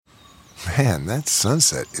Man, that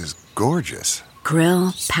sunset is gorgeous.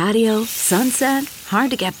 Grill, patio, sunset.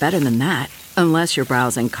 Hard to get better than that. Unless you're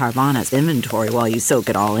browsing Carvana's inventory while you soak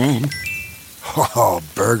it all in. Oh,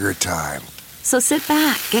 burger time. So sit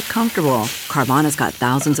back, get comfortable. Carvana's got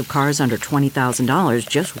thousands of cars under $20,000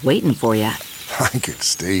 just waiting for you. I could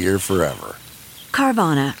stay here forever.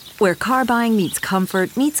 Carvana, where car buying meets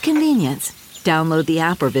comfort meets convenience. Download the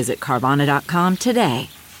app or visit Carvana.com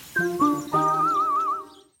today.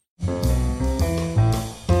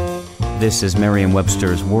 This is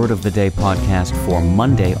Merriam-Webster's Word of the Day podcast for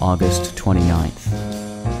Monday, August 29th.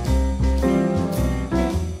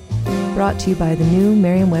 Brought to you by the new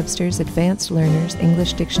Merriam-Webster's Advanced Learners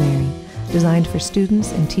English Dictionary, designed for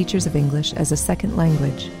students and teachers of English as a second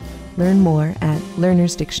language. Learn more at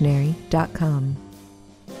learnersdictionary.com.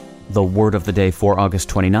 The word of the day for August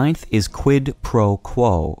 29th is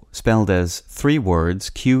quid-pro-quo, spelled as three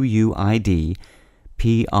words QUID-PRO-KWOH.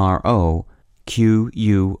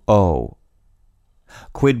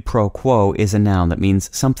 Quid-pro-quo is a noun that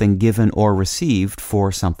means something given or received for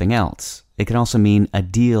something else. It can also mean a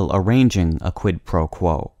deal arranging a quid pro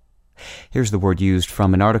quo. Here's the word used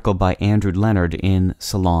from an article by Andrew Leonard in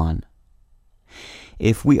Salon.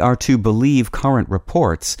 If we are to believe current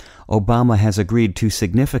reports, Obama has agreed to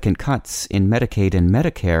significant cuts in Medicaid and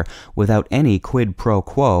Medicare without any quid pro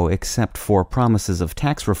quo except for promises of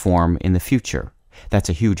tax reform in the future. That's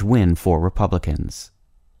a huge win for Republicans.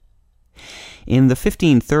 In the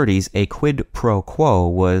 1530s, a quid pro quo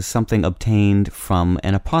was something obtained from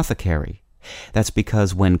an apothecary. That's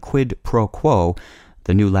because when quid pro quo,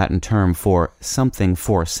 the new Latin term for something,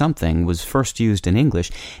 was first used in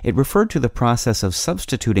English, it referred to the process of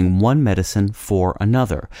substituting one medicine for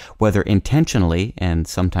another, whether intentionally and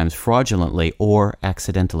sometimes fraudulently or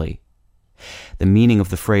accidentally. The meaning of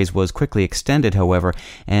the phrase was quickly extended, however,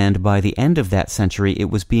 and by the end of that century it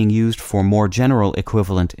was being used for more general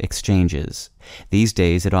equivalent exchanges. These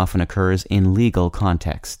days it often occurs in legal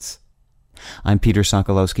contexts. I'm Peter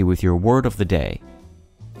Sokolowski with your Word of the Day.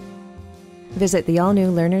 Visit the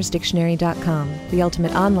all-new learnersdictionary.com, the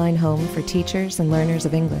ultimate online home for teachers and learners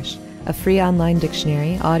of English. A free online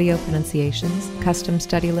dictionary, audio pronunciations, custom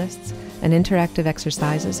study lists, and interactive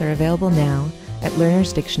exercises are available now at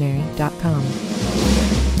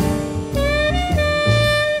learnersdictionary.com.